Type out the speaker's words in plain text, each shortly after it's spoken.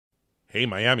Hey,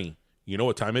 Miami, you know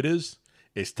what time it is?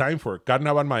 It's time for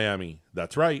Carnaval Miami.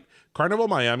 That's right. Carnaval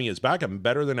Miami is back and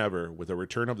better than ever with a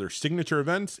return of their signature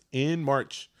events in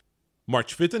March.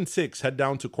 March 5th and 6th, head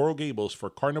down to Coral Gables for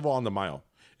Carnival on the Mile.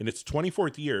 In its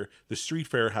 24th year, the street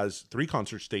fair has 3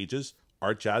 concert stages,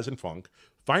 art, jazz, and funk,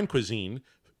 fine cuisine,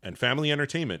 and family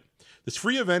entertainment. This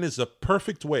free event is the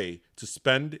perfect way to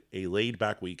spend a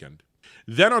laid-back weekend.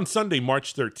 Then on Sunday,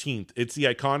 March 13th, it's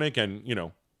the iconic and,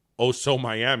 oh so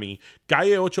Miami,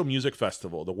 Calle Music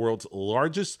Festival, the world's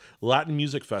largest Latin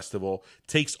music festival,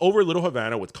 takes over Little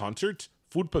Havana with concerts,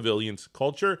 food pavilions,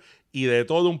 culture, y de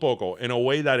todo un poco, in a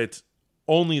way that it's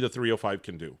only the 305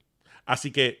 can do.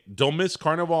 Así que don't miss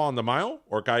Carnival on the Mile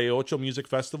or Calle Music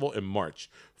Festival in March.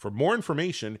 For more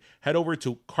information, head over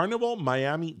to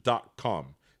carnivalmiami.com.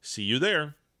 See you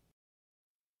there.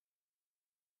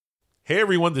 Hey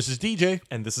everyone, this is DJ.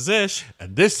 And this is Ish.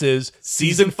 And this is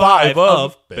Season 5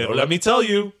 of Pero Let Me Tell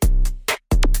You.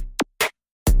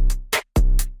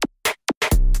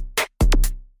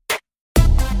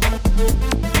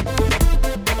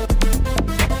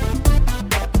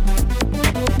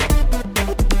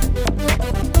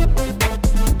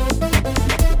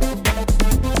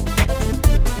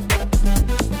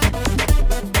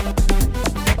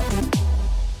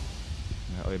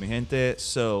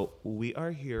 So we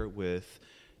are here with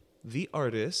the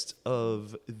artist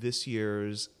of this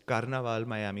year's Carnaval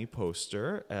Miami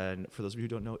poster. And for those of you who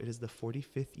don't know, it is the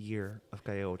 45th year of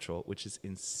Calle Ocho, which is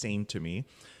insane to me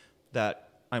that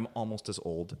I'm almost as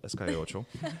old as Calle Ocho.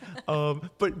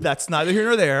 But that's neither here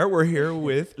nor there. We're here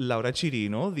with Laura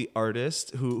Chirino, the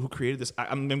artist who created this.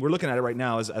 I mean, we're looking at it right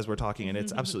now as we're talking, and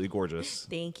it's absolutely gorgeous.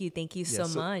 Thank you so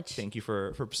much. Thank you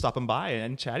for stopping by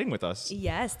and chatting with us.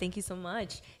 Yes, thank you so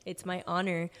much. It's my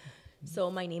honor. So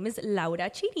my name is Laura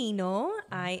Chirino.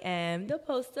 I am the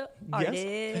poster artist.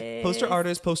 Yes. Poster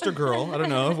artist, poster girl. I don't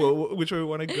know which way we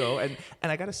want to go. And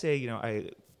I got to say, I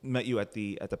met you at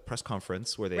the press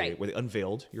conference where they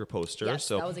unveiled your poster. Yes,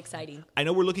 so that was exciting. I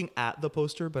know we're looking at the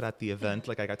poster, but at the event,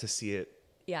 I got to see it.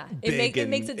 Yeah, it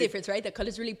makes a difference, right? The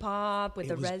colors really pop with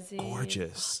the resin.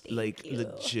 Gorgeous, Oh,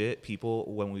 legit.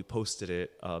 People, when we posted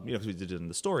it, because we did it in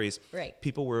the stories. Right.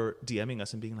 People were DMing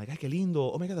us and being like, "Ay, qué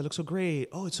lindo! Oh my god, that looks so great!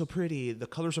 Oh, it's so pretty. The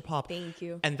colors are pop." Thank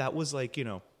you. And that was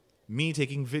me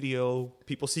taking video,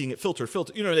 people seeing it filter,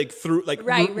 through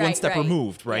one step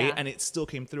removed, right? Yeah. And it still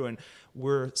came through. And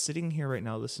we're sitting here right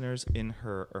now, listeners, in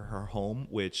her home,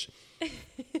 which.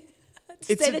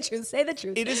 Say the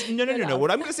truth. It is no. What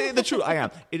I'm going to say the truth. I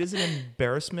am. It is an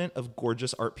embarrassment of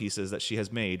gorgeous art pieces that she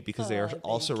has made because they are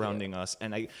all surrounding us,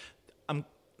 and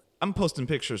I'm posting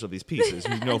pictures of these pieces,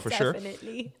 for sure.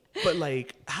 Definitely. But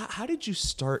how did you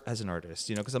start as an artist?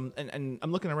 Because I'm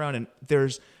looking around and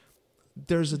there's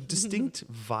a distinct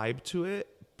vibe to it,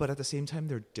 but at the same time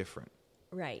they're different.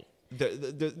 Right.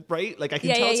 Right? I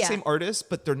can tell it's the same artist,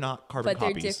 but they're not carbon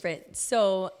copies. But they're different.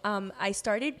 So I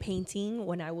started painting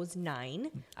when I was 9.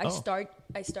 I started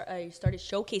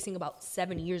showcasing about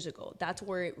 7 years ago. That's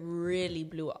where it really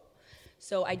blew up.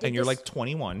 So I did. And you're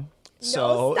 21.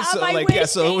 So that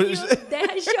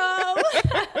show.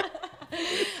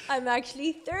 I'm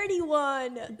actually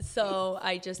 31. So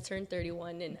I just turned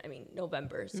 31 in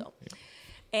November. So.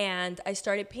 And I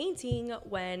started painting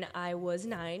when I was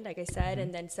 9, like I said.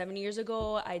 And then 7 years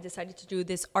ago, I decided to do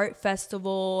this art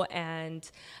festival. And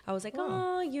I was like, I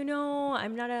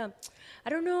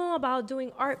don't know about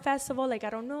doing art festival. I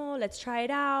don't know. Let's try it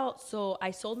out. So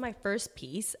I sold my first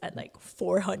piece at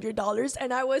 $400.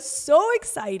 And I was so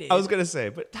excited. I was going to say,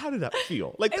 but how did that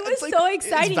feel? It was so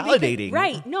exciting. It's validating.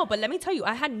 Right. No, but let me tell you,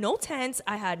 I had no tents.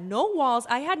 I had no walls.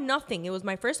 I had nothing. It was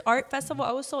my first art festival.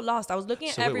 I was so lost. I was looking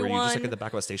at everyone. Were you just at the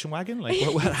back of a station wagon?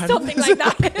 Something like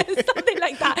that. Something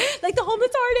like that. Like the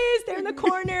homeless artist, they're in the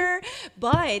corner.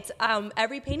 But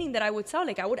every painting that I would sell,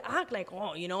 I would act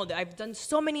I've done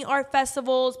so many art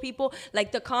festivals. People,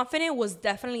 the confidence was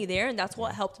definitely there. And that's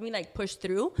what helped me push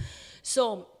through.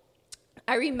 So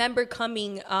I remember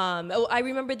coming, I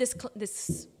remember this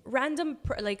random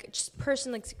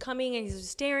person coming and he's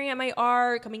staring at my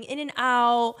art, coming in and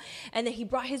out, and then he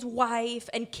brought his wife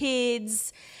and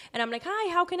kids, and I'm like,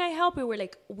 hi, how can I help you?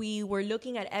 We were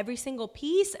looking at every single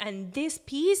piece, and this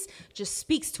piece just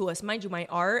speaks to us. Mind you, my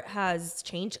art has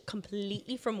changed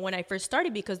completely from when I first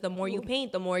started, because the more you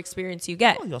paint, the more experience you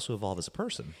get. Well, you also evolve as a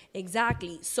person.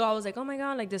 Exactly. So I was like, oh my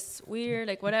god, this weird,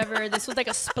 whatever. This was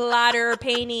a splatter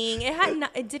painting.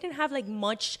 It didn't have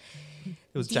much.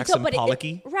 It was detail, Jackson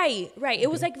Pollocky. Right.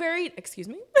 It was very, excuse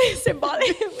me, symbolic.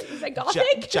 It was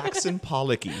Gothic. Jackson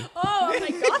Pollocky. Oh,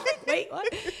 I'm Gothic. Wait,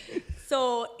 what?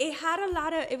 So it had a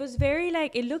lot of, it was very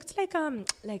like, it looked like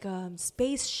a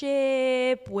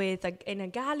spaceship with in a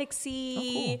galaxy. Oh,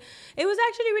 cool. It was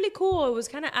actually really cool. It was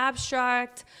kind of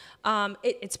abstract.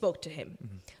 It spoke to him.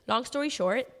 Long story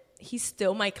short, he's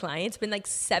still my client. It's been like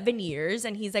 7 years,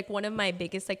 and he's like one of my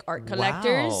biggest like art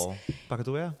collectors. Wow. Para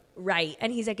que tú veas. Right.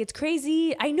 And he's like, it's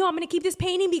crazy. I know I'm going to keep this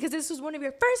painting because this was one of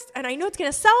your first, and I know it's going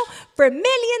to sell for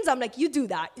millions. I'm like, you do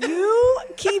that. You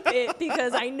keep it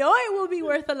because I know it will be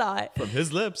worth a lot. From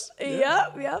his lips.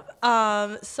 Yep.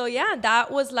 So yeah,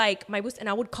 that was like my boost. And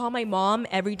I would call my mom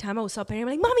every time I was up painting. I'm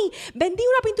like, Mommy, vendí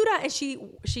una pintura. And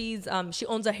she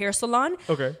owns a hair salon.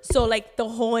 Okay. So like the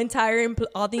whole entire,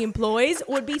 all the employees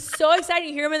would be so excited.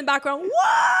 You hear them in the background.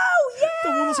 Whoa, yeah.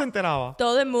 Todo el mundo se enteraba.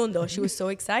 Todo el mundo. She was so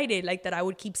excited, like that I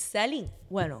would keep selling.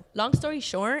 Bueno, long story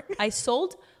short, I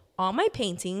sold all my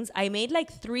paintings. I made like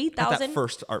 3,000. At that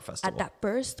first art festival. At that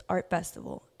first art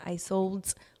festival, I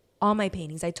sold all my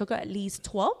paintings. I took at least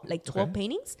 12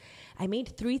 paintings. I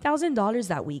made $3,000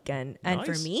 that weekend. And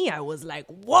for me, I was like,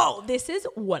 whoa, this is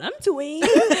what I'm doing.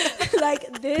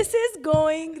 Like, this is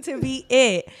going to be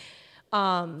it.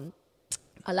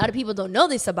 A lot of people don't know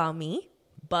this about me,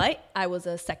 but I was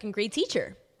a second grade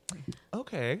teacher.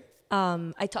 Okay.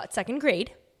 I taught second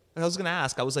grade. I was going to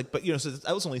ask, I was like, but you know, so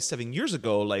that was only 7 years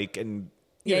ago, like, and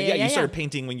you Yeah, started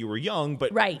painting when you were young,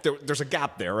 but Right. there's a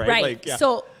gap there, right? Right. Like, yeah.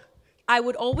 So I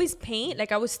would always paint.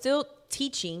 Like I was still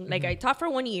teaching. Like I taught for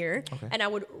 1 year, and I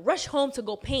would rush home to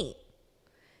go paint.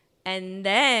 And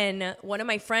then one of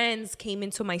my friends came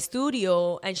into my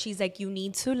studio, and she's like, you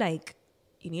need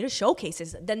to showcase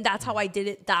this. Then that's how I did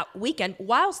it that weekend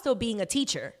while still being a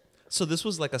teacher. So this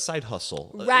was like a side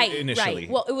hustle, Right. initially.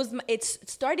 Well, it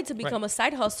started to become a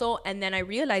side hustle, and then I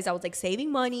realized I was like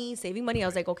saving money. I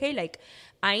was like, okay, like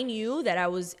I knew that I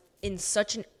was in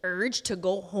such an urge to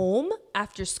go home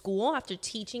after school, after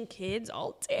teaching kids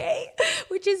all day,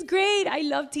 which is great. I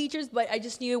love teachers, but I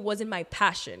just knew it wasn't my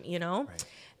passion, you know? Right.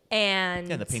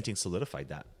 And the painting solidified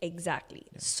that. Exactly.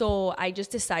 Yeah. So I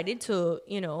just decided to,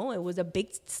 it was a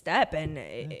big step, and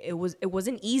it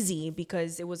wasn't easy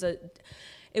because it was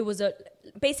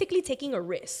basically taking a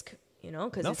risk,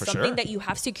 because it's something that you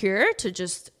have secure to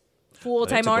just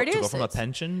full-time artist. To go from a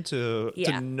pension to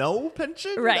no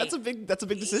pension? Right. That's a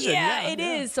big decision. Yeah, it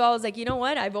is. So I was like, you know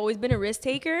what? I've always been a risk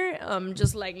taker.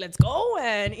 Just like, let's go,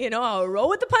 and I'll roll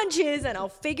with the punches and I'll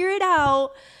figure it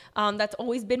out. That's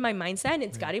always been my mindset, and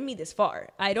it's gotten me this far.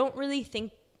 I don't really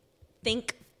think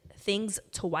things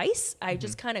twice. I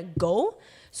just kind of go.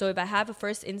 So if I have a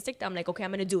first instinct, I'm like, okay,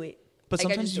 I'm gonna do it. But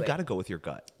sometimes you got to go with your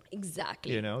gut.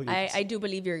 Exactly. I do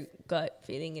believe your gut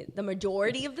feeling it the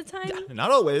majority of the time. Yeah,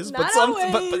 not always,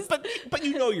 but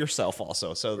you know yourself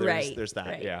also. So there's that.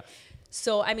 Right. Yeah.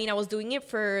 So, I mean, I was doing it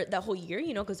for the whole year,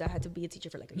 because I had to be a teacher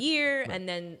for like a year. Right. And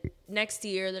then next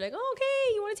year, they're like, oh,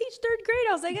 okay, you want to teach third grade?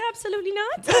 I was like, absolutely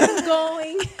not. I'm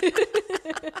going.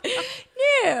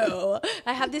 No.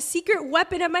 I have this secret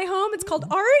weapon at my home. It's called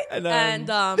art. And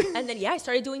then, I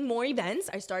started doing more events.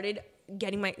 I started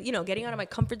getting out of my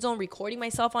comfort zone, recording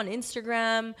myself on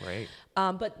Instagram. Right.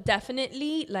 But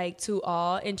definitely, like, to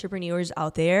all entrepreneurs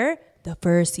out there, the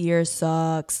first year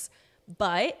sucks.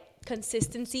 But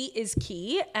consistency is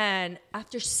key, and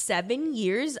after 7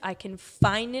 years I can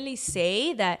finally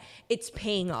say that it's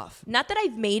paying off. Not that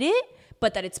I've made it,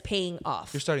 but that it's paying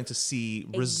off. You're starting to see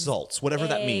results, whatever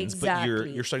that means, but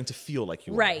you're starting to feel like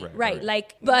you right.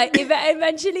 Like, but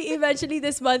eventually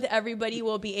this month everybody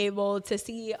will be able to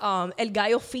see El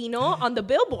Gallo Fino on the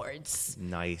billboards.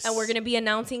 Nice. And we're going to be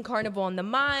announcing Carnival on the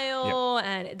Mile,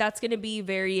 and that's going to be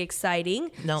very exciting.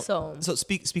 Now, so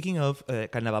speaking of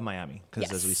Carnaval Miami,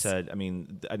 because as we said, I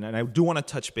mean, and I do want to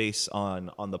touch base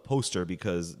on the poster,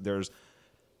 because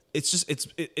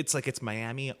it's like it's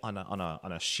Miami on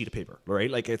a sheet of paper,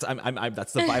 right? Like it's I'm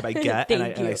that's the vibe I get, and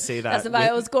I say that that's the vibe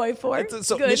I was going for.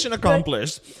 So good, mission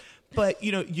accomplished. Good. But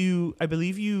I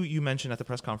believe you mentioned at the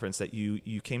press conference that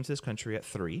you came to this country at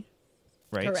 3,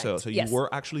 right? Correct. So you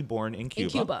were actually born in Cuba.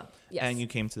 In Cuba, yes. And you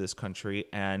came to this country,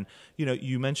 and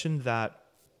you mentioned that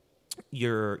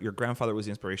your grandfather was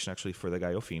the inspiration actually for the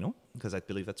Gallo Fino, because I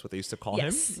believe that's what they used to call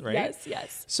him, right?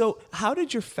 Yes. So how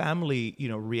did your family,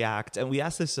 react? And we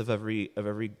ask this of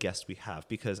every guest we have,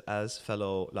 because as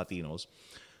fellow Latinos,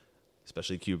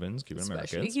 especially Cuban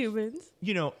Americans,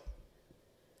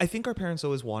 I think our parents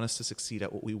always want us to succeed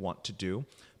at what we want to do.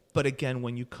 But again,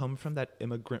 when you come from that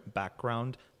immigrant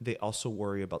background, they also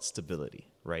worry about stability,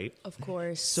 right? Of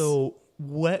course. So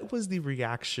what was the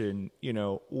reaction,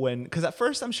 when, because at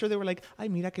first I'm sure they were like, ay,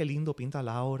 mira que lindo pinta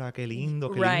Laura, que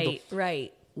lindo, que lindo.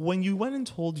 Right. When you went and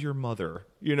told your mother,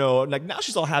 like now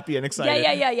she's all happy and excited.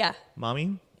 Yeah.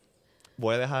 Mami,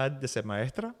 voy a dejar de ser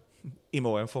maestra Y me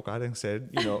voy a enfocar en ser,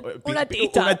 you know, Un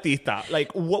artista. un artista.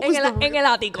 Like, what was En el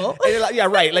ático. yeah,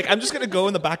 right. Like, I'm just going to go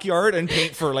in the backyard and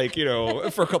paint for, like, you know,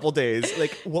 for a couple days.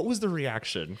 Like, what was the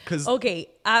reaction? Because Okay,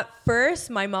 at first,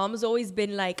 my mom's always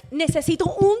been like, necesito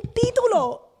un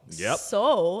título. Yep.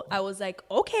 So I was like,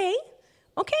 okay,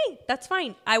 that's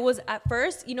fine. I was at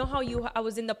first, you know how I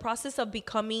was in the process of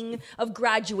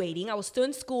graduating. I was still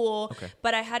in school, Okay.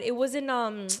 but it wasn't,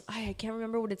 I can't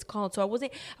remember what it's called. So I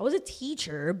was a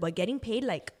teacher, but getting paid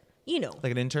like, you know.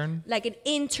 like an intern? Like an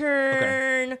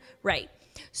intern. Okay. Right.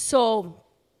 So,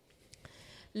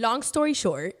 long story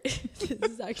short, this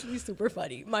is actually super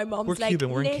funny. My mom's We're like,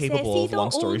 Cuban. We're incapable of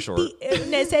long story short.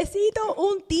 Necesito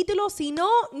un título, si no,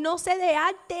 no sé de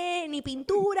arte ni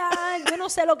pintura. Yo no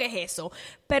sé lo que es eso.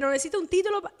 Pero necesito un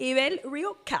título y ver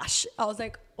real cash. I was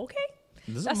like, okay,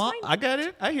 This that's is mom. fine. I get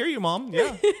it. I hear you, Mom.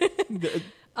 Yeah.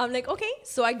 I'm like, okay.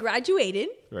 So I graduated.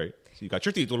 Right. So you got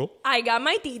your título. I got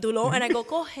my título and I go,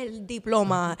 coge el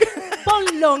diploma,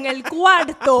 ponlo en el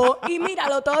cuarto y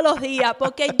míralo todos los días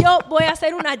porque yo voy a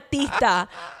ser una artista.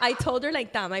 I told her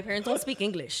like that. My parents don't speak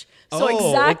English. So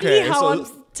exactly okay. how So I'm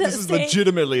this is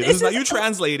legitimately. This is not you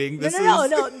translating. This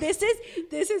no. This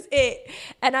is it.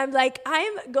 And I'm like,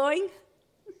 I'm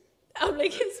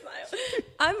like, smile.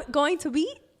 I'm going to be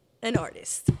an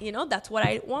artist. You know, that's what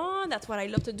I want. That's what I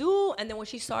love to do. And then when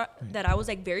she saw that I was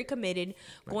like very committed,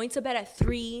 going to bed at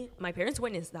 3, my parents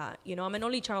witnessed that. You know, I'm an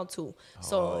only child too.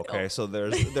 So okay, so there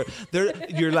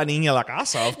you're la niña la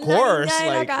casa, of course. niña de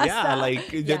la Like casa. yeah,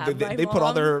 like Yeah, they put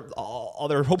all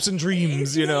their hopes and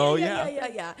dreams, you know.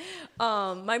 Yeah.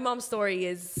 My mom's story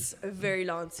is very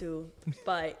long too,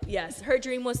 but yes, her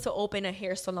dream was to open a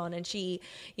hair salon, and she,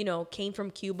 you know, came from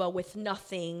Cuba with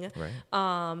nothing. Right.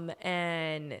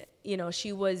 And you know,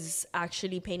 she was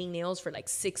actually painting nails for like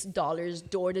 $6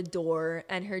 door to door,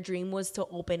 and her dream was to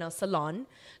open a salon.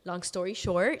 Long story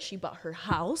short, she bought her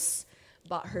house,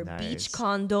 bought her beach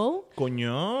condo.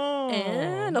 Coño.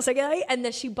 No sé qué ahí. And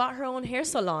then she bought her own hair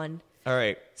salon. All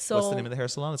right. So what's the name of the hair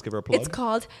salon? Let's give her a plug. It's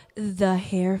called The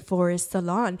Hair Forest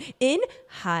Salon in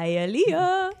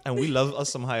Hialeah. And we love us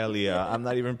some Hialeah. I'm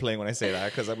not even playing when I say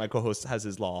that because my co-host has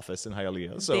his law office in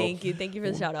Hialeah. So Thank you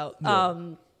for the shout out.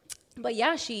 Yeah. But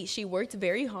yeah, she worked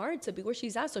very hard to be where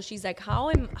she's at. So she's like, how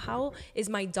is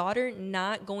my daughter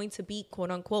not going to be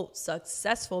quote unquote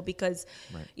successful? Because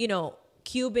you know,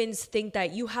 Cubans think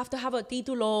that you have to have a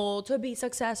titulo to be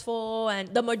successful,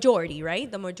 and the majority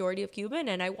of Cuban.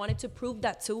 And I wanted to prove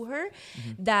that to her,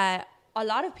 that a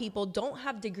lot of people don't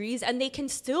have degrees and they can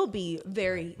still be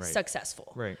very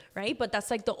successful. Right. But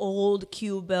that's like the old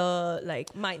Cuba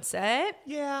like mindset.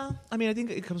 Yeah. I mean, I think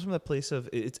it comes from that place of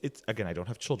it's again, I don't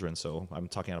have children, so I'm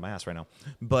talking out of my ass right now.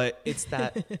 But it's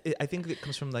that I think it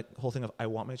comes from that whole thing of I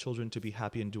want my children to be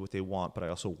happy and do what they want, but I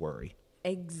also worry.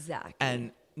 Exactly.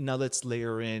 And now let's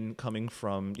layer in coming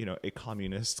from, you know, a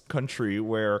communist country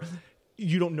where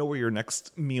you don't know where your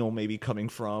next meal may be coming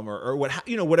from or what,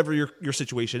 you know, whatever your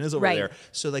situation is over there.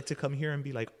 So like to come here and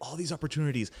be like, all these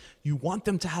opportunities, you want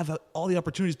them to have all the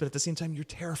opportunities, but at the same time, you're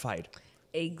terrified.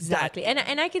 Exactly.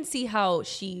 And I can see how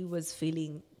she was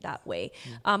feeling that way.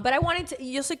 But I wanted to,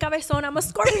 yo soy cabezón, I'm a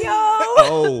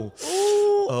Scorpio.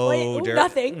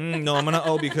 Nothing. No, I'm going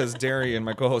to because Darian,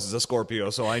 my co-host, is a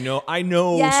Scorpio. So I know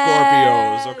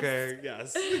yes. Scorpios. Okay.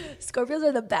 Yes. Scorpios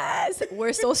are the best.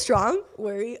 We're so strong.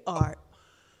 We are.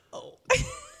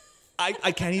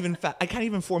 I can't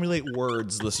even formulate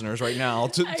words, listeners, right now,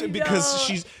 because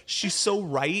she's so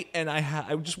right, and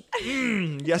I just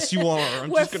yes, you are.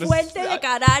 We're fuerte de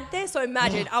carácter, so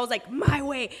imagine I was like my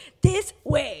way, this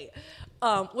way.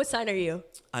 What sign are you?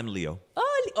 I'm Leo.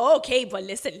 Oh, okay, but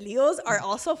listen, Leos are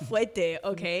also fuerte.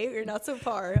 Okay, you're not so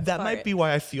far. That might be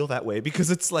why I feel that way, because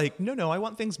it's like no, I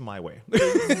want things my way.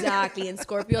 Exactly, and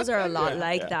Scorpios are a lot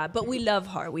that, but we love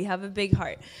heart. We have a big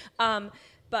heart.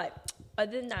 But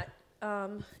other than that.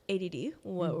 ADD.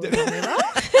 What were we talking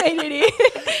about? ADD.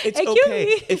 It's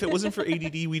okay. If it wasn't for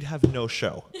ADD, we'd have no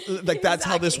show. Like that's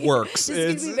how this works. This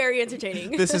is gonna be very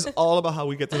entertaining. This is all about how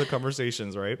we get to the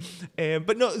conversations, right?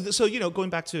 But no. So you know, going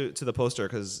back to the poster,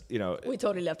 because you know we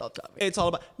totally left off topic. It's all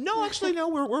about. No, actually, no.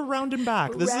 We're rounding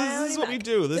back. This is what we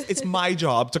do. It's my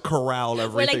job to corral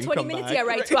everything. We're like 20 minutes. Back. Yeah,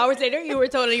 right. 2 hours later, you were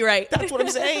totally right. That's what I'm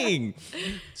saying.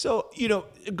 So you know,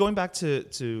 going back to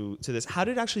this, how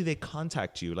did actually they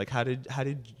contact you? Like, how did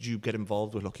you get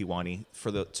involved with Lokiwani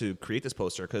to create this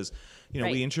poster? Because you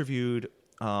know we interviewed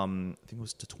I think it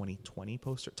was the 2020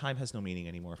 poster. Time has no meaning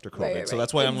anymore after COVID. So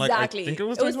that's why I'm like, I think it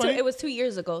was 2020. It was 2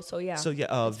 years ago. So yeah. So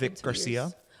yeah, Vic Garcia.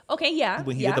 Years. Okay, yeah.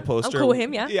 When he did the poster. I'm cool with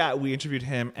him, yeah. Yeah, we interviewed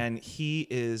him, and he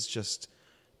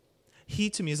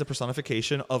to me is a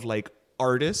personification of like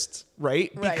artist,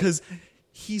 right? Because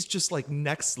he's just like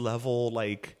next level,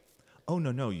 like, oh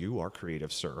no, you are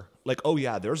creative, sir. Like, oh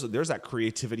yeah, there's that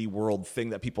creativity world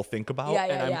thing that people think about,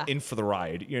 and I'm in for the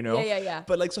ride, you know? Yeah.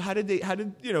 But like, so how did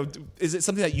you know? Is it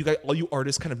something that you guys, all you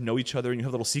artists, kind of know each other, and you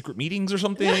have little secret meetings or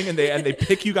something, and they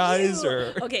pick you guys,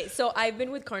 or? Okay, so I've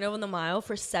been with Carnaval on the Mile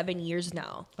for 7 years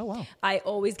now. Oh wow! I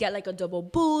always get like a double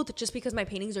booth just because my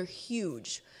paintings are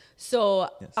huge. So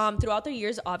throughout the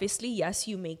years, obviously, yes,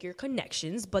 you make your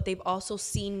connections, but they've also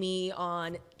seen me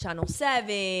on Channel 7,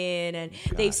 and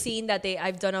they've seen that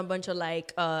I've done a bunch of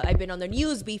like, I've been on the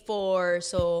news before.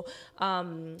 So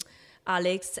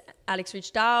Alex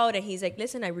reached out, and he's like,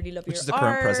 listen, I really love your art. Which is the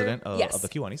current president of the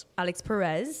Kiwanis. Alex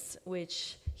Perez,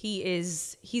 which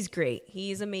he's great.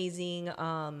 He's amazing.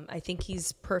 I think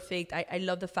he's perfect. I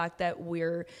love the fact that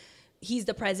he's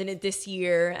the president this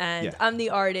year, and I'm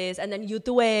the artist, and then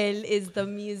Yutuel is the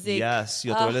music. Yes,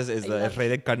 Yutuel is the rey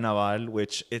del carnaval,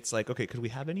 which it's like, okay, could we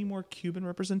have any more Cuban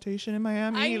representation in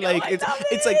Miami? I know, like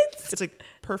it's like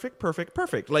perfect.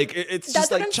 Like it's That's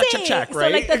just like check,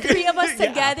 right? So like the three of us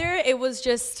together, it was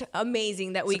just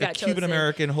amazing that we got chosen. Cuban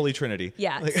American holy trinity.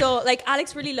 Yeah. So like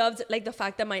Alex really loved like the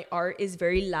fact that my art is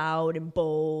very loud and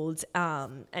bold,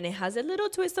 and it has a little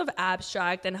twist of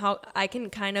abstract, and how I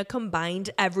can kind of combine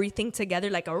everything together,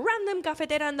 like a random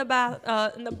cafetera in the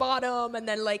bottom, and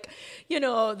then like, you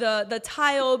know, the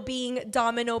tile being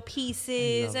domino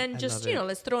pieces, and just, you know,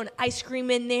 let's throw an ice cream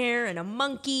in there and a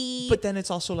monkey. But then it's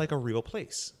also like a real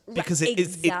place, because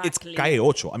it's Exactly. Calle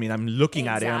Ocho. I mean, I'm looking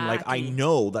at it, I'm like, I Exactly.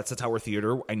 know that's the Tower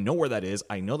Theater. I know where that is.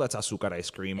 I know that's Azúcar ice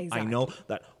cream. I know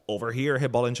that over here es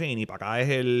Ball and Chain, y pa acá es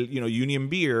el, you know, Union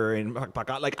Beer, and pa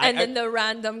acá, like, and then the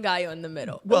random gallo in the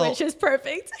middle, Well, which is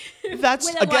perfect. that's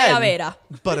With a again, guayabera.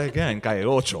 but again, Calle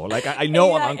Ocho. Like I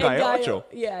know I'm on Calle Ocho.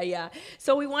 Yeah.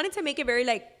 So we wanted to make it very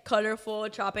like colorful,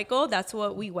 tropical. That's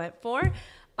what we went for.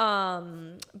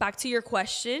 Back to your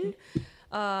question.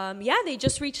 They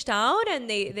just reached out, and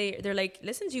they're like,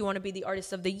 listen, do you want to be the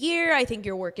artist of the year? I think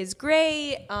your work is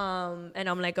great. And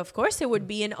I'm like, of course, it would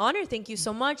be an honor. Thank you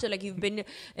so much. They're like, you've been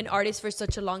an artist for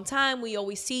such a long time. We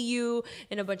always see you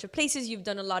in a bunch of places. You've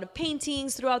done a lot of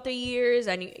paintings throughout the years,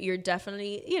 and you're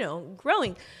definitely, you know,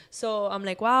 growing. So I'm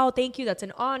like, wow, thank you. That's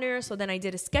an honor. So then I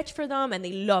did a sketch for them, and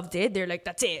they loved it. They're like,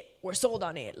 that's it. We're sold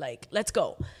on it. Like, let's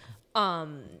go.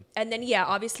 And then,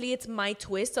 obviously it's my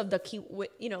twist of the key,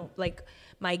 you know, like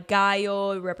my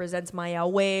gallo represents my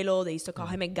abuelo. They used to call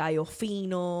him a gallo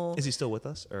fino. Is he still with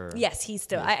us? Or? Yes, he's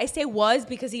still. I say was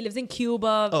because he lives in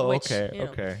Cuba. Oh, which, okay, you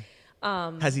know, okay.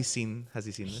 Has he seen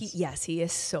this? Yes, he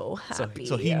is so happy.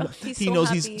 So he so knows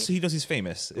happy. he's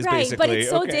famous. Is Right, basically, but it's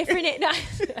so okay. different.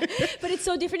 But it's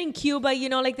so different in Cuba, you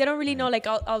know, like they don't really know, like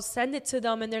I'll send it to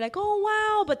them and they're like, oh,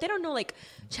 wow. But they don't know like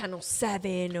Channel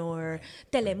 7 or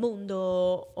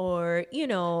Telemundo or, you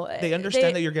know. They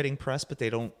understand that you're getting press, but they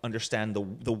don't understand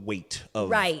the weight of.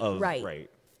 Right.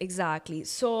 Exactly.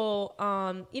 So,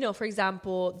 you know, for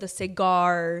example, the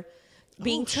cigar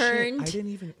being turned. I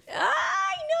didn't even.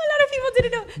 I know a lot of people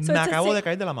didn't know. So Me acabo de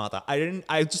caer de la mata.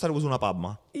 I just thought it was una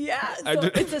palma. Yeah,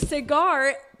 so it's a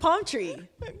cigar palm tree.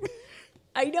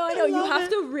 I know. You have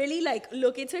to really like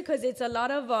look into it because it's a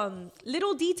lot of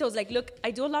little details. Like, look,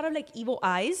 I do a lot of like evil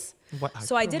eyes. What?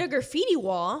 So I did a graffiti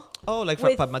wall. Oh, like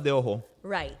with- para más de ojo.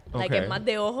 Right. Like Okay. a más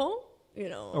de ojo, you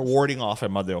know. Or warding off el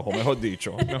más de ojo. Mejor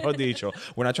dicho.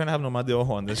 We're not trying to have no más de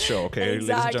ojo on this show, okay, ladies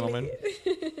and Exactly. gentlemen?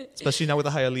 Especially not with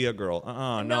the Hialeah girl.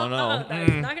 No.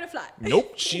 That's not gonna fly.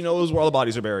 Nope. She knows where all the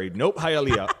bodies are buried. Nope.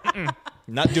 Hialeah.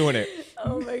 Not doing it.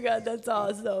 Oh my God, that's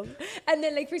awesome. And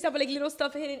then, like, for example, like little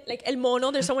stuff hidden, like El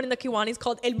Mono. There's someone in the Kiwanis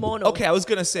called El Mono. Okay, I was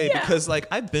gonna say because like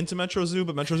I've been to Metro Zoo,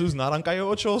 but Metro Zoo's not on Calle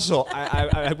Ocho, so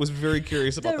I was very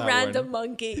curious about The that random one.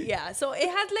 monkey. Yeah. So it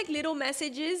has like little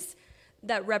messages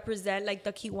that represent like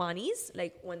the Kiwanis,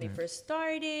 like when they first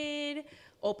started.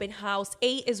 Open House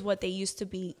 8 is what they used to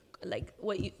be. Like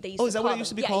they used to is that call what it them. used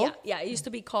to be Yeah, called? Yeah, it used to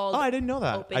be called. Oh, I didn't know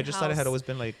that. Open I just thought it had House. always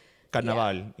been like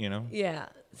Carnaval, you know? Yeah.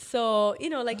 So, you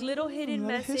know, like little hidden a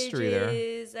lot of history there.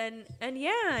 messages and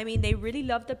yeah, I mean they really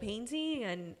loved the painting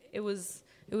and it was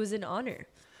an honor.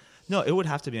 No, it would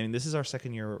have to be. I mean, this is our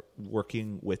second year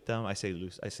working with them. I say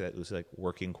loosely, like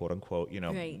working, quote unquote, you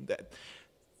know. Right.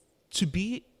 To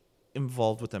be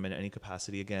involved with them in any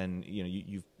capacity, again, you know,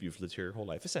 you've lived here your whole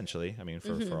life, essentially. I mean,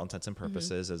 for all intents and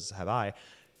purposes, as have I.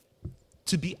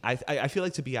 I feel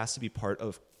like to be asked to be part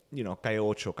of, you know, Calle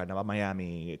Ocho, Carnaval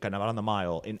Miami, Carnaval on the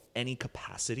Mile in any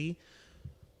capacity,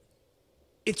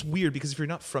 it's weird because if you're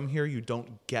not from here, you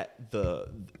don't get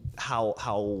how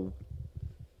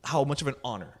much of an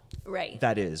honor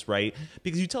that is, right?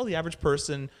 Because you tell the average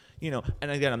person, and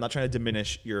again, I'm not trying to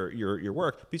diminish your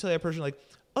work, but you tell the average person like,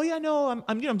 oh yeah, no,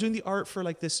 I'm doing the art for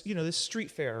like this, this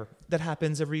street fair that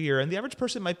happens every year. And the average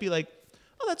person might be like,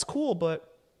 oh, that's cool,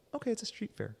 but okay, it's a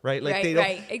street fair, right? Like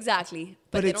exactly.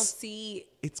 But they don't see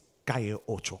it's Calle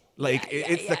Ocho. Like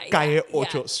it's the Calle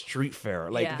Ocho street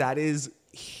fair. Like that is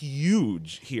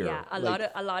huge here. Yeah,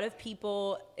 a lot of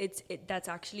people, that's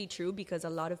actually true, because a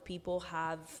lot of people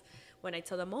have, when I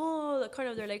tell them, oh, the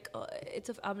carnival, they're like, oh,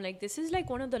 I'm like, this is like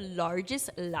one of the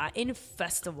largest Latin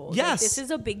festivals. Yes. Like, this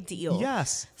is a big deal.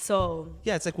 Yes. So.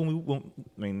 Yeah, it's like I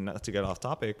mean, not to get off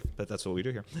topic, but that's what we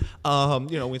do here.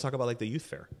 When we talk about like the youth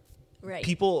fair. Right.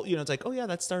 People, it's like, oh yeah,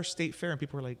 that's our state fair. And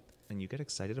people are like, and you get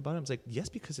excited about it? It's like, yes,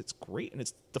 because it's great and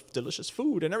it's delicious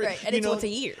food and everything. Right. And it's once a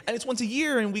year. And it's once a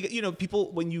year. And we,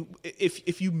 people,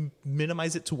 if you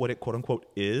minimize it to what it quote unquote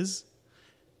is,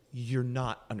 you're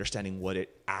not understanding what it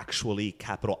actually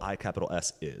capital I, capital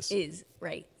S is. Is,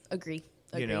 right. Agree.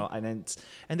 And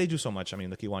they do so much. I mean,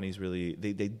 the Kiwanis really,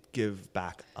 they give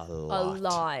back a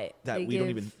lot. That we don't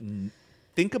even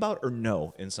think about or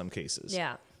know in some cases.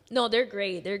 Yeah. No, they're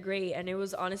great. They're great. And it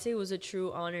was a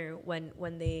true honor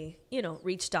when they,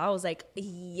 reached out. I was like,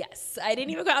 yes. I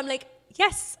didn't even go. I'm like,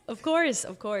 yes, of course.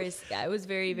 Yeah, it was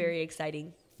very, very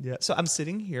exciting. Yeah. So I'm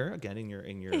sitting here again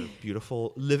in your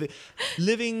beautiful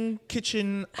living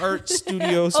kitchen art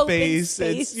studio space.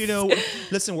 It's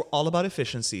listen, we're all about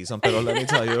efficiency, Pero let me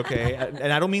tell you, okay?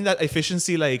 And I don't mean that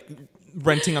efficiency like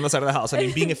renting on the side of the house. I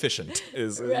mean being efficient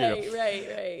is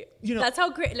right. That's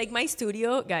how great. Like my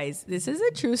studio, guys. This is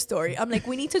a true story. I'm like,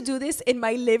 we need to do this in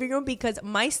my living room because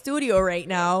my studio right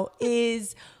now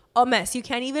is a mess. You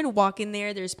can't even walk in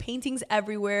there. There's paintings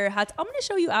everywhere. I'm going to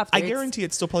show you after. I guarantee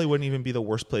it still probably wouldn't even be the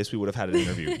worst place we would have had an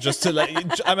interview. Just to let you,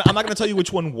 I'm not going to tell you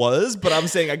which one was, but I'm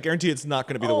saying I guarantee it's not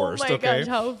going to be the worst. Oh my okay? gosh,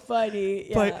 how funny!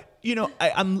 Yeah.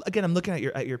 But I'm looking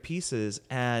at your pieces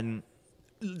and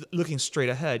looking straight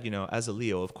ahead. As a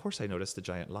Leo, of course I noticed the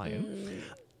giant lion.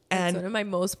 And it's one of my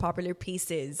most popular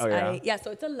pieces. Oh, yeah?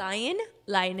 So it's a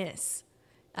lioness.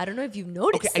 I don't know if you've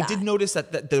noticed. Okay, I did notice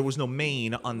that there was no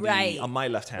mane on my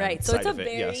left hand. Right, so side it's a of it,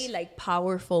 very like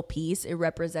powerful piece. It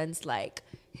represents like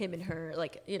him and her,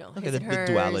 like his and hers,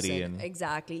 the duality and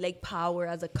exactly like power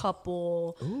as a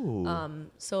couple. Ooh.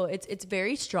 So it's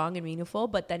very strong and meaningful,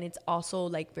 but then it's also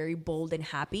like very bold and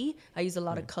happy. I use a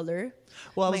lot of color.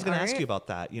 Well, I was going to ask you about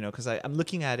that, because I'm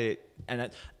looking at it,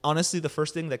 and honestly, the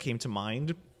first thing that came to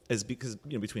mind is because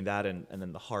between that and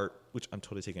then the heart, which I'm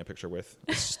totally taking a picture with.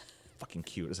 It's just fucking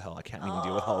cute as hell. I can't even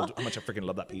deal with how much I freaking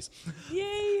love that piece.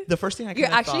 Yay! The first thing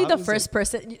you're actually the first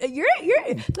person. You're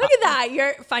look at that.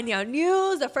 You're finding out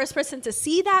news. The first person to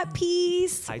see that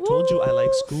piece. I told you I like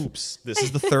scoops. This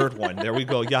is the third one. There we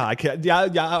go. Yeah, I can.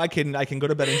 Yeah, I can go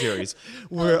to Ben and Jerry's.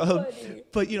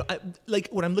 But like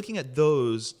when I'm looking at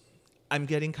those, I'm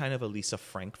getting kind of a Lisa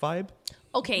Frank vibe.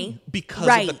 Okay. Because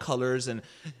of the colors and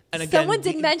again, someone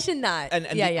did mention that. And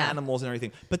the animals and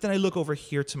everything. But then I look over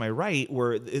here to my right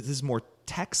where it is more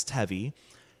text heavy.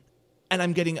 And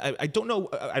I'm getting I don't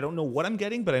know what I'm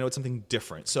getting, but I know it's something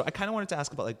different. So I kind of wanted to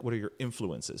ask about like what are your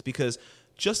influences? Because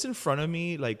just in front of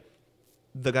me, like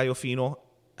the Gallo Fino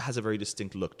has a very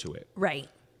distinct look to it. Right.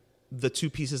 The two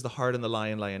pieces, the heart and the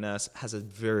lioness, has a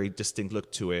very distinct look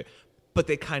to it. But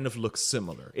they kind of look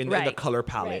similar in the color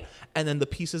palette. Right. And then the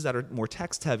pieces that are more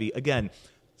text heavy, again,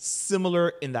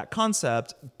 similar in that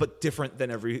concept, but different than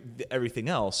everything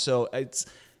else. So it's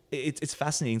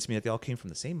fascinating to me that they all came from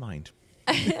the same mind.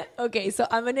 Okay, so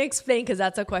I'm going to explain because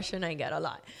that's a question I get a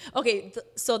lot. Okay,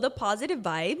 so the positive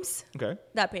vibes,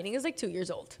 that painting is like 2 years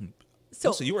old.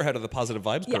 So you were ahead of the positive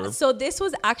vibes curve. So this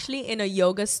was actually in a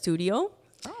yoga studio.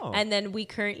 Oh. And then we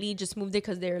currently just moved it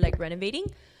because they're like renovating.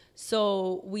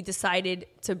 So we decided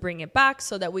to bring it back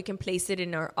so that we can place it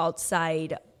in our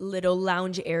outside little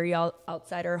lounge area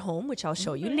outside our home, which I'll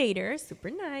show you later. Super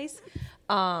nice.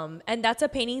 And that's a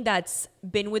painting that's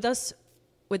been with us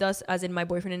as in my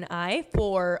boyfriend and I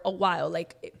for a while.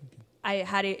 Like I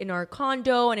had it in our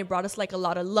condo and it brought us like a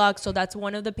lot of luck. So that's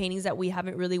one of the paintings that we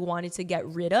haven't really wanted to get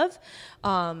rid of.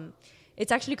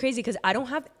 It's actually crazy because I don't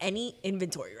have any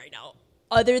inventory right now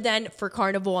other than for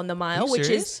Carnival on the Mile, which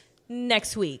is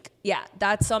next week. Yeah,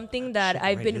 that's something that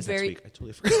I've been very. Week. I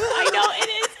totally forgot. I know it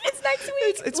is. It's next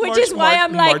week, it's which March, is why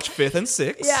I'm like March 5th and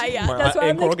 6th. Yeah. That's why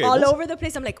I'm like all over the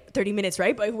place. I'm like 30 minutes,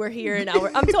 right? But we're here an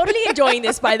hour. I'm totally enjoying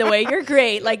this. By the way, you're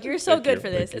great. Like you're so good for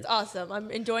this. It's awesome. I'm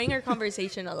enjoying our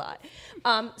conversation a lot.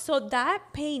 So that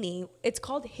painting, it's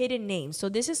called Hidden Names. So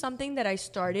this is something that I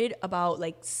started about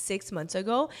like 6 months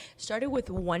ago. Started with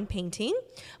one painting.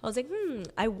 I was like,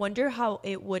 I wonder how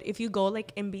it would if you go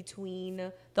like in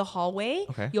between the hallway,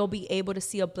 Okay. you'll be able to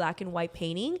see a black and white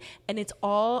painting, and it's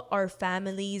all our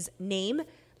family's name,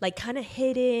 like kind of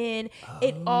hidden.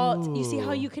 It all, you see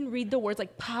how you can read the words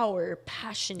like power,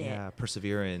 passionate. Yeah,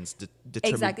 perseverance,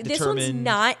 Exactly. This one's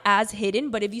not as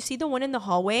hidden, but if you see the one in the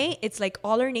hallway, it's like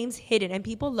all our names hidden, and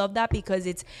people love that because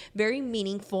it's very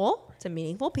meaningful. It's a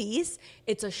meaningful piece.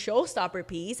 It's a showstopper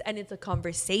piece, and it's a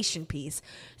conversation piece.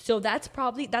 So that's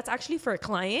actually for a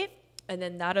client, and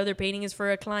then that other painting is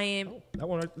for a client, That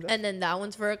one. and then that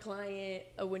one's for a client,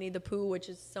 a Winnie the Pooh, which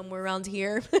is somewhere around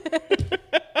here.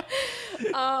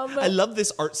 I love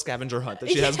this art scavenger hunt that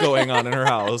she has going on in her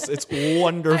house. It's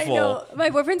wonderful. I know. My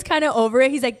boyfriend's kind of over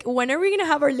it. He's like, when are we going to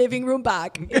have our living room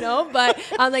back? You know, but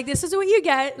I'm like, this is what you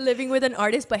get living with an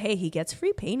artist. But hey, he gets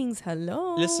free paintings.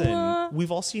 Hello. Listen,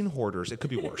 we've all seen hoarders. It could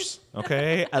be worse.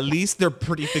 Okay. At least they're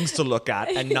pretty things to look at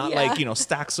and not Yeah. like, you know,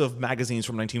 stacks of magazines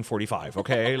from 1945.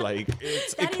 Okay. Like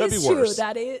it That could is be worse. true.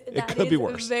 That could be is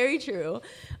worse. very true.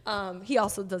 He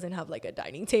also doesn't have like a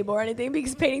dining table or anything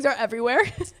because paintings are everywhere.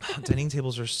 Dining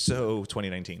tables are so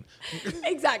 2019.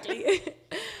 Exactly.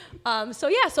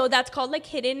 So that's called like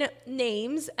hidden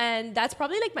names, and that's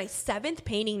probably like my 7th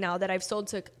painting now that I've sold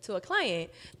to a client.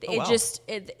 Oh, wow.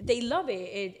 They love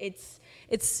it.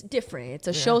 It's different. It's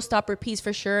a showstopper piece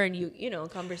for sure, and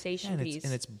conversation piece.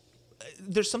 And it's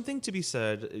there's something to be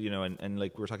said, you know, and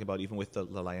like we were talking about even with the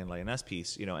Lion Lioness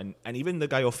piece, you know, and even the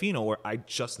Gallo Fino, where I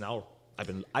just now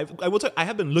I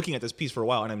have been looking at this piece for a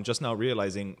while, and I'm just now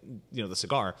realizing, you know, the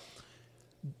cigar.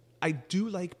 I do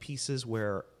like pieces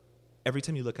where every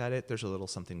time you look at it, there's a little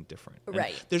something different. And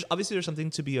Right. there's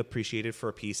something to be appreciated for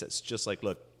a piece that's just like,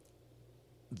 look,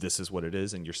 this is what it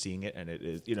is, and you're seeing it, and it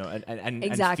is, you know, and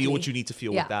Exactly. feel what you need to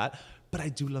feel Yeah. with that. But I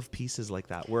do love pieces like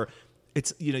that where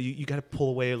it's, you know, you got to pull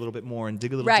away a little bit more and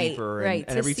dig a little Right, deeper. right,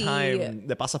 And to every see- time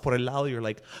de pasa por el lado, you're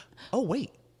like, oh,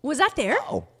 wait. Was that there?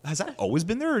 Oh, has that always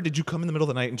been there, or did you come in the middle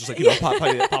of the night and just like, you know, pop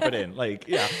it in? Like,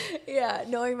 yeah. Yeah,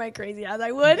 knowing my crazy ass,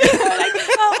 I would. Like,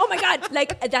 oh my God.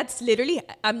 Like, that's literally,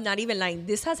 I'm not even lying.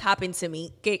 This has happened to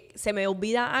me. Que se me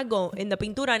olvida algo in the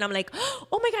pintura, and I'm like,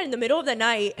 oh my God, in the middle of the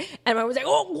night. And I was like,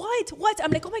 oh, what? I'm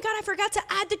like, oh my God, I forgot to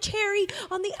add the cherry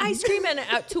on the ice cream. And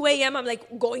at 2 a.m., I'm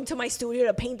like going to my studio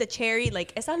to paint the cherry.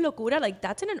 Like, esa locura, like,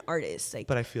 that's in an artist. Like,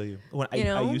 But I feel you. When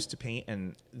I used to paint,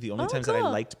 and the only times that I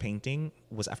cool. liked painting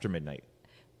was after midnight.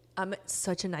 I'm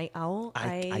such a night owl.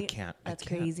 I can't. That's I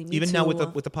can't. crazy. Me Even too. now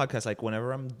with the podcast, like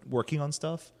whenever I'm working on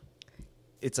stuff,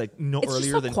 it's like no It's just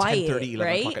earlier so than quiet, 10:30, 11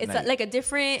 right? o'clock at It's night. like a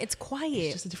different. It's quiet.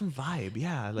 It's just a different vibe.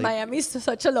 Yeah. Like Miami's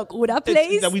such a locura it's-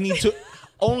 place. that we need to.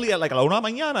 Only at like la una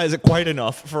mañana is it quiet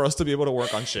enough for us to be able to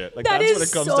work on shit. Like That that's is what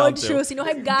it comes so down true. to. Si no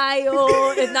hay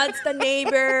gallo, if that's the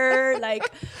neighbor.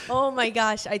 Like, oh my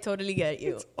gosh, I totally get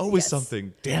you. Always Yes.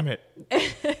 something. Damn it.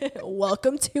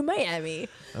 Welcome to Miami.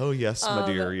 Oh yes, my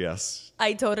dear. Yes.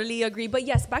 I totally agree. But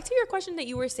yes, back to your question that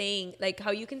you were saying, like how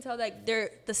you can tell like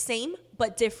they're the same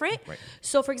but different. Right.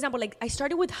 So for example, like I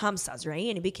started with hamsas, right?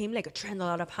 And it became like a trend, a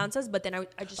lot of hamsas, but then I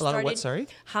just A lot of started what, sorry?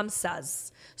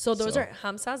 Hamsas. So those are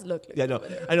hamsas. Look. Yeah. No.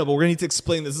 I know, but we're gonna need to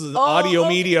explain. This is an Oh, audio okay,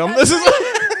 medium. that's This is.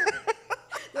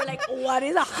 They're like, what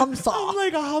is a hamsa? I'm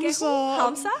like a hamsa.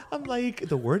 Hamsa? I'm like,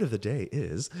 the word of the day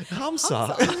is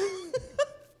hamsa.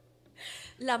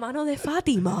 La mano de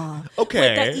Fatima. Okay,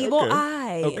 With the evil okay.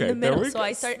 eye Okay, in the there middle. we So go.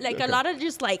 I started like Okay. a lot of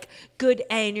just like good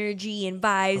energy and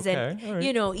vibes Okay, and all right.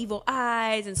 you know, evil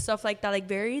eyes and stuff like that. Like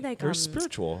very like Very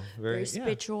spiritual. very yeah.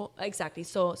 spiritual. Exactly.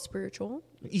 So spiritual.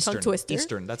 Eastern. Tongue twister.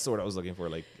 Eastern. That's the word I was looking for.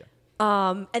 Like, yeah.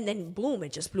 And then boom,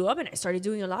 it just blew up, and I started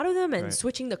doing a lot of them and Right.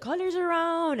 switching the colors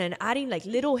around and adding like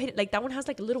little hidden, like that one has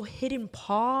like a little hidden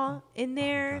paw in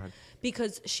there God.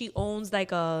 because she owns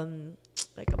like a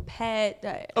pet.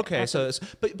 That Okay, has so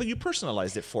but you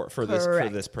personalized it for this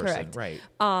Correct, person, correct. right?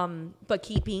 but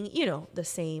keeping the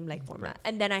same like format.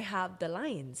 And then I have the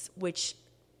lions, which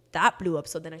that blew up.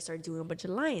 So then I started doing a bunch of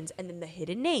lions, and then the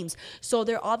hidden names. So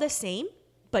they're all the same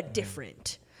but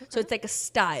different. So it's like a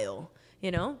style,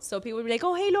 So people would be like,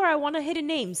 "Oh, hey, Laura, I want a hidden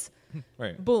names."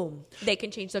 Right. Boom. They can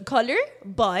change the color,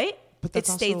 but it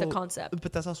stays the also- concept.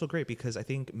 But that's also great because I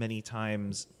think many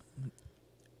times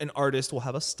an artist will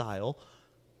have a style,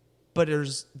 but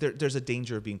there's a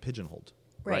danger of being pigeonholed,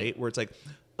 right? Right. Where it's like,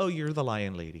 oh, you're the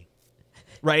lion lady.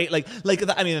 Right, like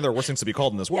I mean, there are worse things to be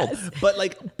called in this world, Yes.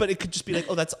 but it could just be like,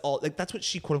 oh, that's all, like that's what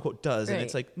she quote unquote does, and Right.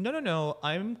 it's like, no,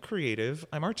 I'm creative,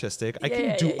 I'm artistic, I Yeah, can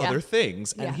yeah, do yeah. other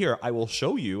things, and Yeah. here I will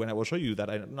show you, that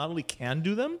I not only can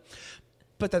do them,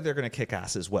 but that they're gonna kick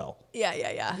ass as well. Yeah.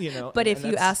 and But if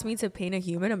you that's- ask me to paint a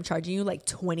human, I'm charging you like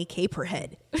 $20K per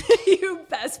head. You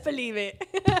best believe it.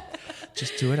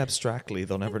 Just do it abstractly;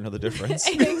 they'll never know the difference.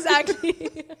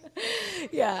 Exactly.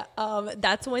 Yeah.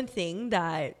 That's one thing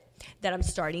that that I'm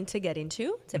starting to get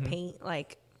into to paint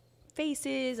like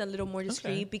faces a little more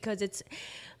discreet because it's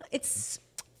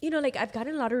like I've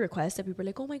gotten a lot of requests that people are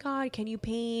like, oh my God, can you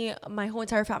paint my whole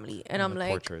entire family? And I'm like,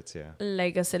 portraits,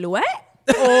 like a silhouette?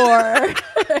 or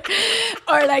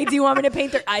like, do you want me to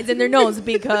paint their eyes and their nose?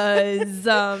 Because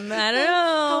I don't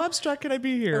know. How abstract can I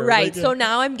be here? Right. So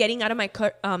now I'm getting out of my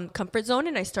comfort zone,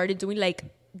 and I started doing like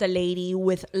the lady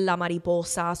with la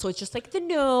mariposa. So it's just like the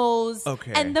nose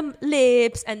and the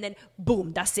lips, and then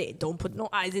boom, that's it. Don't put no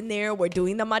eyes in there. We're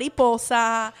doing the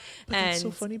mariposa. But and it's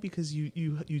so funny because you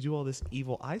do all this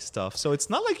evil eye stuff. So it's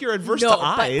not like you're adverse no, to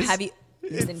but eyes. have you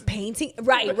listen, painting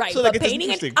right. So, but like, painting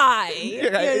an interesting. eye,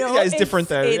 it's different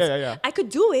there. Yeah. I could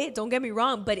do it. Don't get me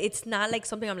wrong, but it's not like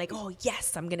something I'm like, oh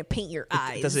yes, I'm gonna paint your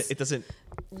eyes. It doesn't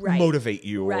motivate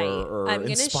you or I'm gonna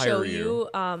inspire show you.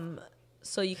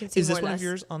 So you can see. Is more this or one less. of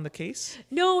yours on the case?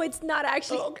 No, it's not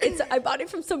actually. I bought it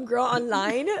from some girl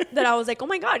online that I was like, oh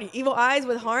my God, evil eyes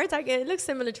with hearts. It looks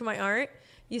similar to my art.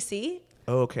 You see?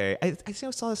 Okay, I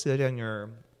saw this the other day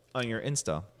on your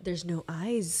Insta. There's no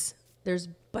eyes. There's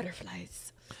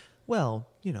butterflies. Well,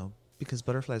 because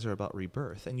butterflies are about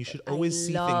rebirth, and you should always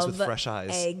see things with fresh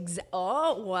eyes.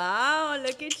 Oh wow!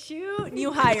 Look at you,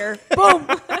 new hire. Boom.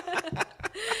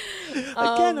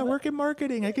 Again, I work in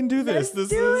marketing. I can do this. Let's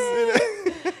do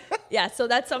it. Yeah, so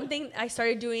that's something I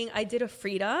started doing. I did a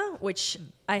Frida, which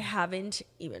I haven't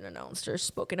even announced or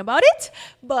spoken about it,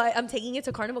 but I'm taking it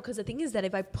to Carnival because the thing is that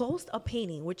if I post a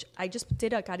painting, which I just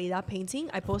did a Caridad painting,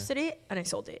 I posted it and I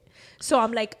sold it. So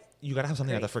I'm like, you gotta have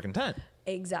something at the freaking tent.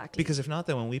 Exactly. Because if not,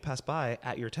 then when we pass by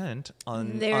at your tent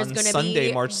on There's gonna Sunday,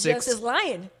 be March 6th, just as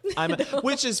lion.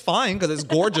 Which is fine because it's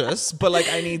gorgeous, but like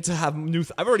I need to have new.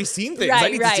 I've already seen things. Right, I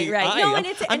need to see. right.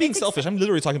 No, I'm being selfish. I'm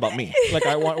literally talking about me. Like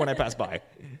I want when I pass by.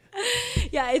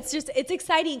 Yeah, it's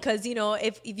exciting because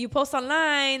if you post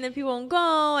online, then people won't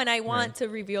go, and I want to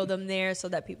reveal them there so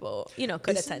that people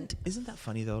could attend. Isn't that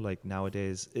funny though? Like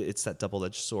nowadays, it's that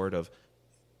double-edged sword of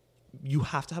you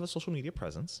have to have a social media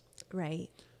presence, right?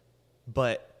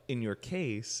 But in your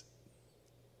case,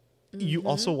 you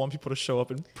also want people to show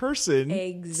up in person.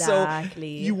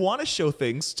 Exactly. So you want to show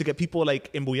things to get people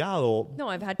like embullado. No,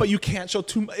 I've had, but you can't show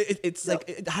too much. It's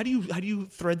like how do you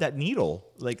thread that needle?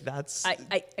 Like that's.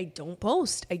 I don't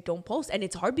post. And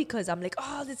it's hard because I'm like,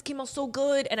 oh, this came out so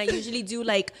good, and I usually do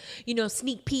like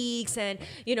sneak peeks, and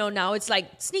now it's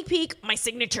like sneak peek, my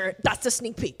signature. That's the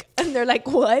sneak peek, and they're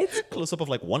like, what? Close up of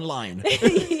like one line.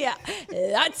 Yeah,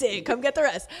 that's it. Come get the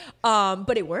rest.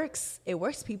 But it works.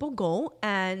 People go,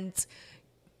 and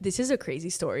this is a crazy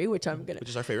story, which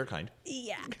is our favorite kind.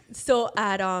 Yeah. So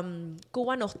at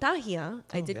Cuban Nostalgia,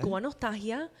 I did Cuban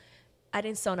Nostalgia. I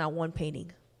didn't sell not one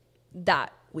painting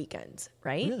that weekend,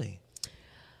 right? Really?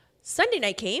 Sunday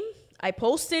night came. I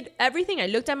posted everything. I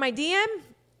looked at my DM.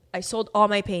 I sold all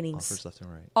my paintings. Offers left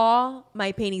and right. All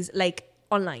my paintings, like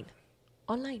online.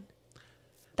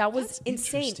 That was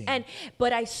insane.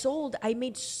 But I sold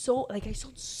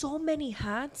so many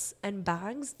hats and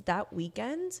bags that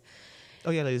weekend. Oh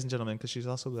yeah, ladies and gentlemen, because she's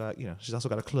also got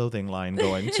a clothing line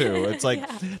going too. It's like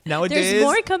nowadays there's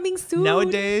more coming soon.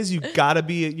 Nowadays you gotta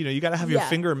have your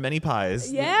finger in many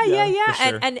pies. Yeah.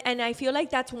 Sure. And I feel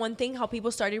like that's one thing how people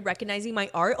started recognizing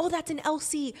my art. Oh, that's an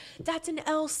LC.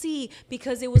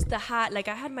 Because it was the hat. Like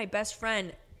I had my best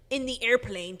friend in the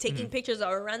airplane taking pictures of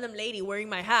a random lady wearing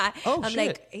my hat. I'm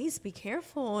like, Ace, be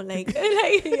careful. Like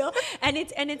and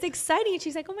it's exciting. And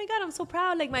she's like, oh my God, I'm so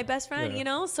proud. Like my best friend,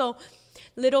 So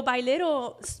little by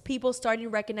little, people started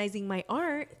recognizing my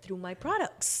art through my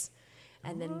products.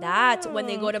 And then that's when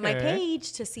they go to my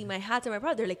page to see my hats and my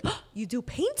product. They're like, oh, you do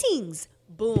paintings.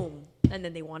 Boom. And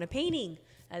then they want a painting.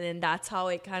 And then that's how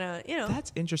it kind of,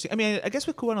 That's interesting. I mean, I guess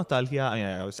with Cuban Nostalgia,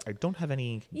 I don't have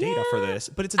any data for this,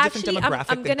 but it's a different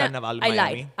demographic than Carnaval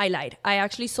Miami. I lied. I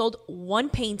actually sold one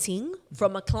painting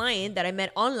from a client that I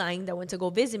met online that went to go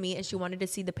visit me, and she wanted to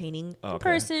see the painting in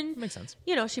person. Makes sense.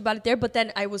 She bought it there, but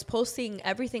then I was posting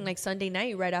everything like Sunday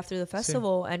night right after the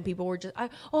festival, and people were just, I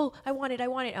want it. I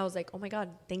was like, oh my God,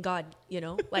 thank God,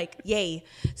 like, yay.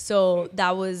 So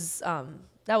that was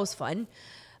fun.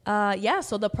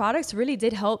 So the products really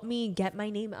did help me get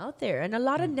my name out there, and a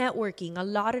lot of networking.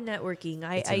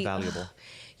 It's invaluable.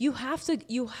 You have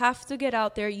to get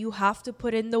out there. You have to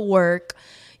put in the work.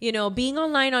 Being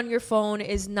online on your phone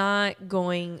is not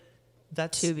going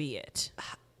to be it.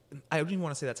 I don't even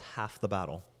want to say that's half the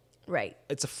battle. Right.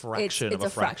 It's a fraction of a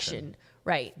fraction.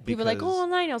 Right. People are like, oh,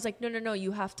 online. I was like, no.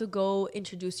 You have to go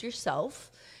introduce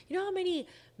yourself. You know how many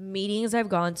meetings I've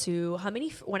gone to,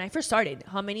 when I first started,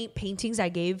 how many paintings I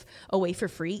gave away for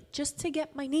free just to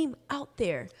get my name out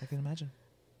there. I can imagine.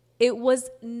 it was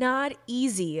not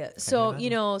easy. So, you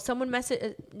know, someone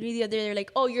messaged me the other day, they're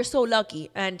like, oh, you're so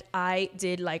lucky. And I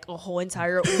did like a whole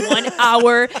entire 1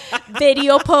 hour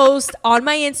video post on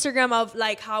my Instagram of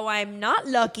like how I'm not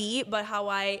lucky, but how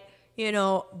I, you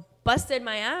know, busted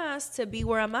my ass to be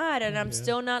where I'm at. And I'm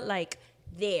still not like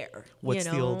there. What's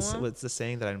you know? what's the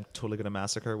saying that I'm totally going to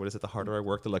massacre? What is it? The harder I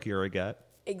work, the luckier I get.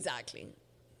 Exactly.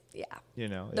 Yeah. You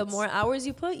know, the more hours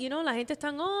you put, you know, la gente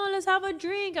están, oh, let's have a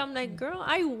drink. I'm like, girl,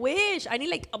 I wish. I need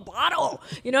like a bottle,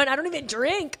 you know, and I don't even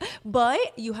drink.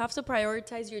 But you have to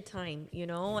prioritize your time, you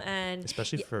know, and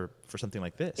especially for something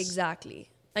like this. Exactly.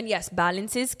 And yes,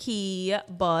 balance is key,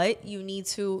 but you need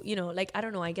to, you know, like, I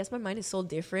don't know, I guess my mind is so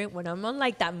different when I'm on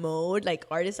like that mode, like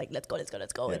artists, like, let's go.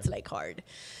 Yeah. It's like hard.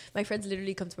 My friends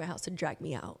literally come to my house to drag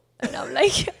me out. And I'm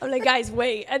like, guys,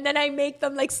 wait. And then I make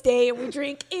them like stay and we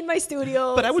drink in my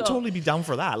studio. But I would totally be down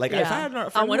for that. Like, if I had a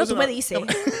friend bueno, tú me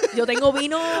dices. Yo tengo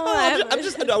vino.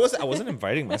 I wasn't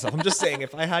inviting myself. I'm just saying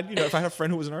if I had a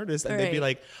friend who was an artist and they'd be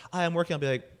like, I'm working, I'll be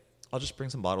like, I'll just bring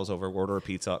some bottles over, order a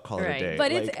pizza, call it a day.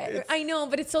 But like, I know,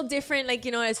 but it's so different. Like,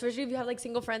 you know, especially if you have like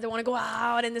single friends that want to go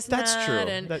out and this and that. That's true.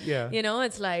 And, you know,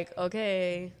 it's like,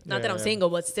 okay, not that I'm single,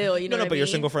 but still, you know what I mean? Your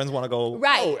single friends want to go.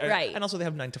 Right. And also they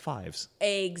have 9 to 5s.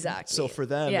 Exactly. So for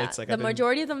them, it's like the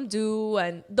majority of them do.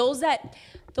 And those that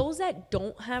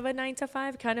don't have a 9 to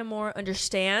 5 kind of more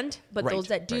understand. But those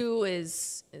that do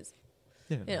is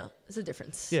you know, it's a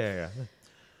difference. Yeah.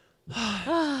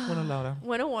 Bueno, Laura.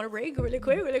 When I want to break really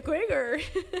quicker.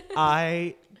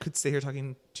 I could stay here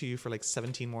talking to you for like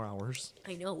 17 more hours.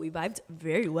 I know, we vibed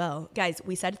very well, guys.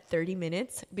 We said 30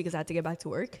 minutes because I had to get back to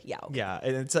work. Yeah, okay. Yeah,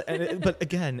 and but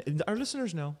again, our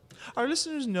listeners know.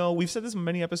 We've said this in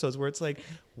many episodes where it's like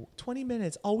 20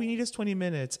 minutes. All we need is 20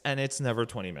 minutes, and it's never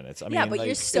 20 minutes. I mean, but like,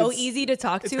 you're so easy to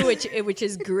talk to, which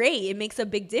is great. It makes a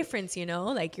big difference, you know.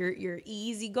 Like you're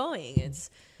easy going.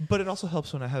 But it also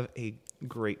helps when I have a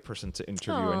great person to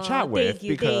interview and chat with,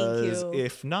 because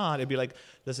if not, it'd be like,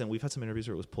 listen, we've had some interviews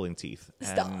where it was pulling teeth,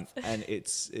 and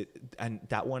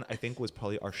that one I think was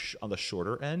probably on the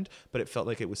shorter end, but it felt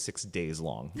like it was 6 days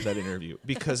long, that interview,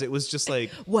 because it was just like,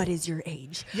 what is your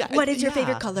age? What is your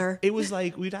favorite color? It was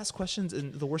like we'd ask questions,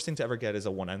 and the worst thing to ever get is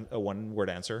a one word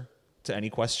answer to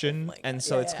any question. And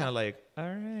so it's kind of like, all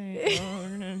right, well,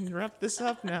 we're going to wrap this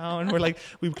up now. And we're like,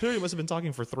 we clearly must have been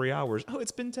talking for 3 hours. Oh,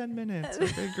 it's been 10 minutes.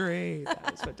 Okay, great.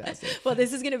 That was fantastic. Well,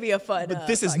 this is going to be a fun But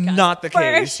this is podcast. not the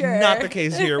case. Sure. Not the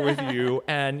case here with you.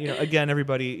 And, you know, again,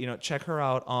 everybody, you know, check her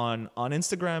out on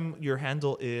Instagram. Your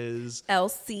handle is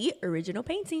LC Original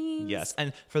Paintings. Yes.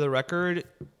 And for the record,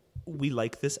 we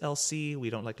like this LC.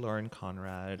 We don't like Lauren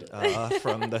Conrad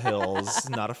from the hills.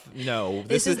 No.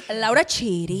 This is Laura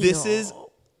Chirino. This is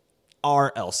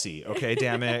our LC. Okay,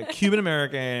 damn it. Cuban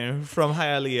American from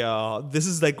Hialeah. This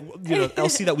is like, you know,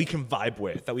 LC that we can vibe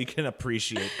with, that we can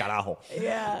appreciate. Carajo.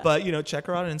 Yeah. But, you know, check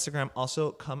her out on Instagram.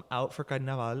 Also, come out for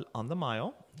Carnaval on the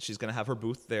Mile. She's going to have her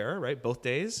booth there, right? Both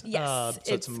days. Yes.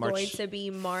 So it's going to be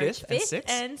March 5th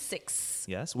and 6th.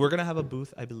 Yes. We're going to have a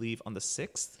booth, I believe, on the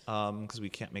 6th because we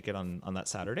can't make it on that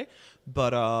Saturday.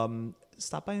 But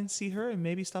stop by and see her, and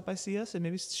maybe stop by see us, and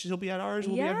maybe she'll be at ours,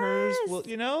 we'll be at hers. Well,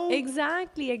 you know.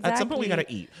 Exactly. At some point, we got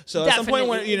to eat. So at some point,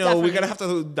 when, you know, we're going to have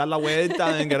to dar la vuelta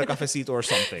and get a cafecito or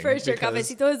something. For sure.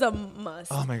 Cafecito is a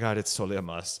must. Oh, my God. It's totally a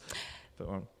must.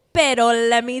 Pero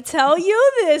let me tell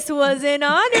you, this was an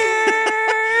honor.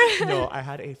 No, I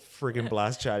had a friggin'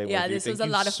 blast chatting with you. Yeah, this was a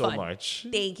lot of fun. Much.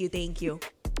 Thank you.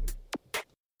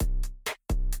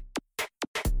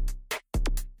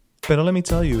 Pero Let Me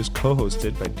Tell You is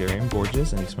co-hosted by Darian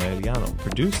Borges and Ismaeliano,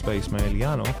 produced by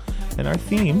Ismaeliano, and our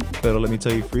theme, Pero Let Me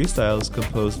Tell You Freestyle, is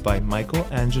composed by Michael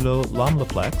Angelo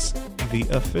Lomlaplex, the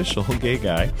official gay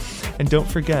guy. And don't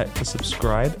forget to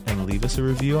subscribe and leave us a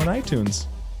review on iTunes.